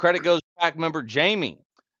Credit goes to pack member Jamie,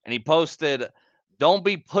 and he posted, "Don't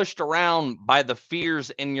be pushed around by the fears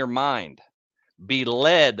in your mind. Be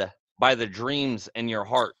led by the dreams in your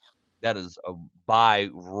heart." That is by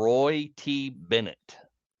Roy T. Bennett,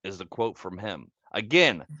 is the quote from him.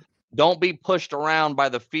 Again, don't be pushed around by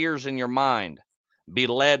the fears in your mind. Be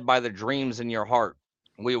led by the dreams in your heart.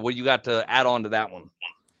 What you got to add on to that one?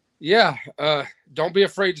 Yeah, don't be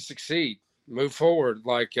afraid to succeed. Move forward.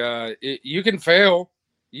 Like you can fail.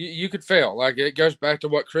 You could fail. Like it goes back to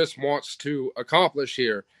what Chris wants to accomplish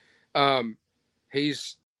here. Um,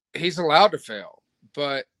 he's he's allowed to fail,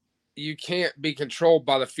 but you can't be controlled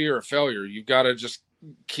by the fear of failure. You got to just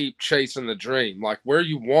keep chasing the dream. Like where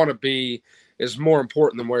you want to be is more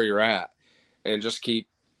important than where you're at, and just keep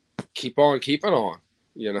on keeping on.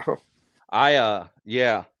 You know.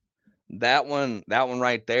 Yeah, that one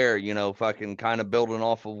right there, fucking kind of building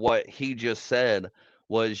off of what he just said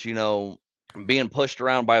was, being pushed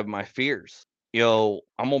around by my fears. I'm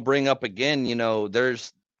gonna bring up again,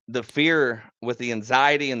 there's the fear with the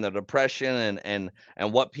anxiety and the depression and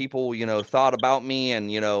what people, thought about me,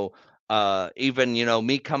 and even,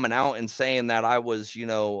 me coming out and saying that I was,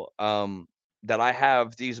 that I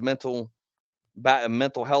have these mental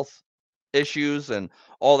health issues and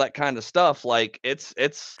all that kind of stuff. Like it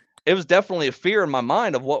was definitely a fear in my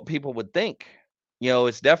mind of what people would think.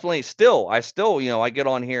 It's definitely still, I get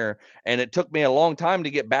on here, and it took me a long time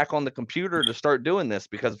to get back on the computer to start doing this,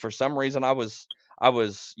 because for some reason I was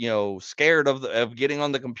scared of getting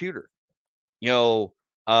on the computer. you know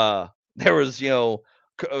there was,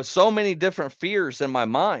 so many different fears in my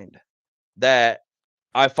mind that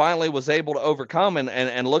I finally was able to overcome,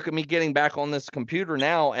 and look at me getting back on this computer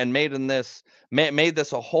now, and made this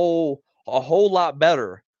a whole lot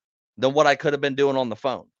better than what I could have been doing on the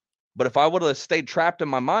phone. But if I would have stayed trapped in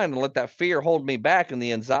my mind and let that fear hold me back, and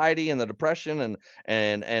the anxiety and the depression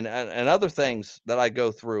and other things that I go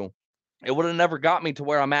through, it would have never got me to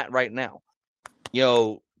where I'm at right now. you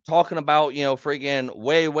know, Talking about, friggin'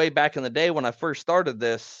 way back in the day when I first started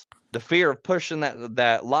this, the fear of pushing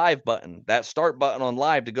that live button, that start button on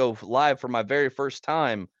live to go live for my very first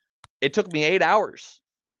time, it took me 8 hours,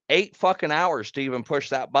 8 fucking hours to even push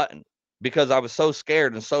that button, because I was so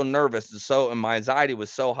scared and so nervous, and my anxiety was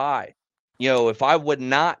so high. If I would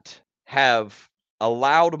not have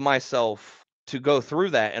allowed myself to go through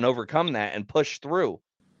that and overcome that and push through,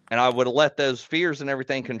 and I would have let those fears and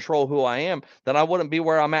everything control who I am, then I wouldn't be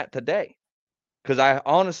where I'm at today. Because I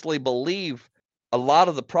honestly believe a lot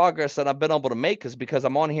of the progress that I've been able to make is because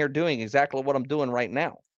I'm on here doing exactly what I'm doing right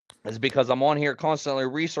now. It's because I'm on here constantly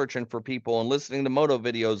researching for people and listening to moto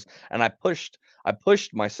videos, and I pushed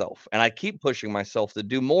myself, and I keep pushing myself to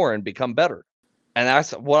do more and become better. And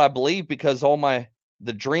that's what I believe, because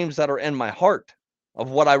the dreams that are in my heart of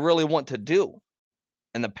what I really want to do,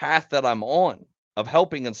 and the path that I'm on of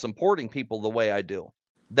helping and supporting people the way I do,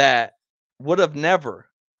 that would have never,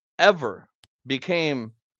 ever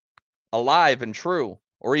became alive and true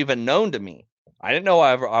or even known to me. I didn't know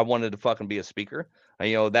I wanted to fucking be a speaker.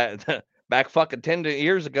 That back fucking 10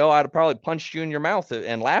 years ago, I'd have probably punched you in your mouth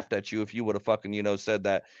and laughed at you if you would have fucking, said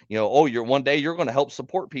that, oh, one day you're going to help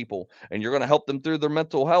support people, and you're going to help them through their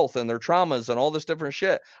mental health and their traumas and all this different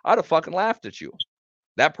shit. I'd have fucking laughed at you.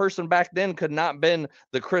 That person back then could not been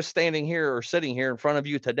the Chris standing here or sitting here in front of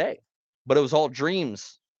you today. But it was all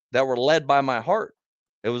dreams that were led by my heart.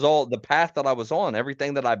 It was all the path that I was on,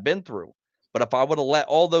 everything that I've been through. But if I would have let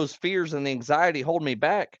all those fears and the anxiety hold me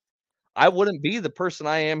back, I wouldn't be the person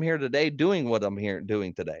I am here today doing what I'm here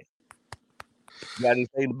doing today. You got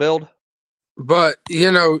anything to build? But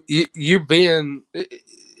you being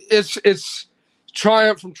it's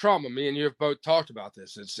triumph from trauma. Me and you have both talked about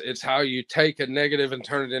this. It's how you take a negative and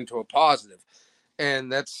turn it into a positive,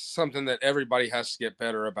 and that's something that everybody has to get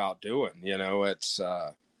better about doing. It's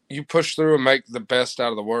you push through and make the best out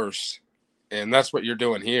of the worst, and that's what you're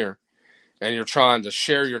doing here. And you're trying to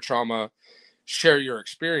share your trauma, share your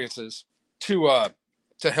experiences to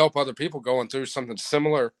help other people going through something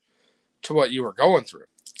similar to what you were going through.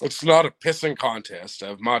 It's not a pissing contest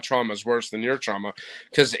of my trauma is worse than your trauma,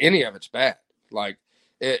 because any of it's bad. Like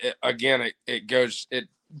it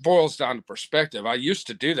boils down to perspective. I used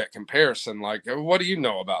to do that comparison. Like, what do you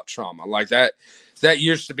know about trauma? Like that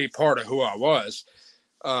used to be part of who I was,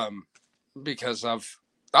 because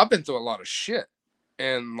I've been through a lot of shit,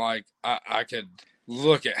 and like I could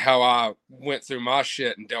look at how I went through my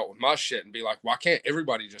shit and dealt with my shit and be like, why can't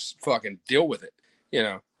everybody just fucking deal with it? You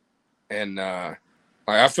know, and I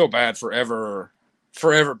feel bad forever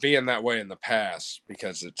being that way in the past,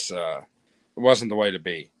 because it wasn't the way to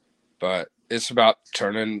be. But it's about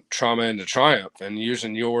turning trauma into triumph and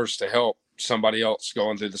using yours to help somebody else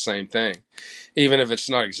going through the same thing, even if it's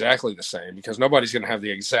not exactly the same, because nobody's going to have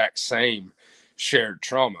the exact same shared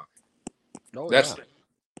trauma. Oh, That's yeah.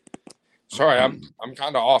 Sorry, I'm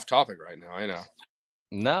kind of off topic right now. I know.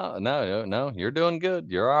 No, you're doing good.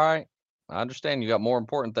 You're all right. I understand you got more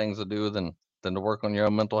important things to do than to work on your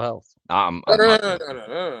own mental health. I'm fucking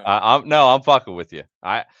with you.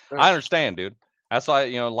 I understand, dude. That's why,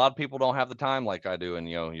 a lot of people don't have the time like I do, and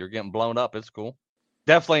you're getting blown up. It's cool.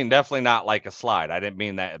 Definitely not like a slide. I didn't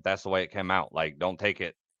mean that. If that's the way it came out. Like, don't take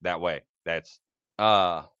it that way. That's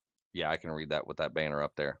yeah, I can read that with that banner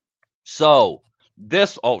up there. So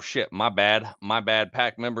oh shit, my bad,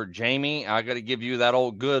 pack member Jamie. I got to give you that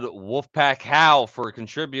old good Wolfpack howl for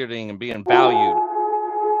contributing and being valued.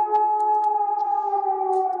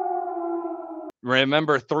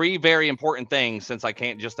 Remember 3 very important things, since I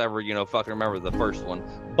can't just ever, fucking remember the first one.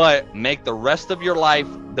 But make the rest of your life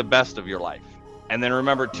the best of your life. And then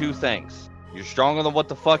remember 2 things. You're stronger than what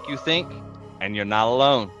the fuck you think, and you're not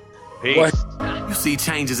alone. Peace. You see,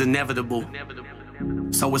 change is inevitable.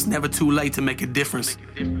 So it's never too late to make a difference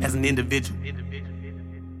as an individual.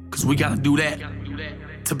 Because we got to do that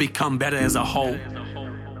to become better as a whole.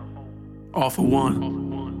 All for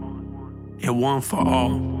one, and one for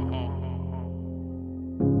all.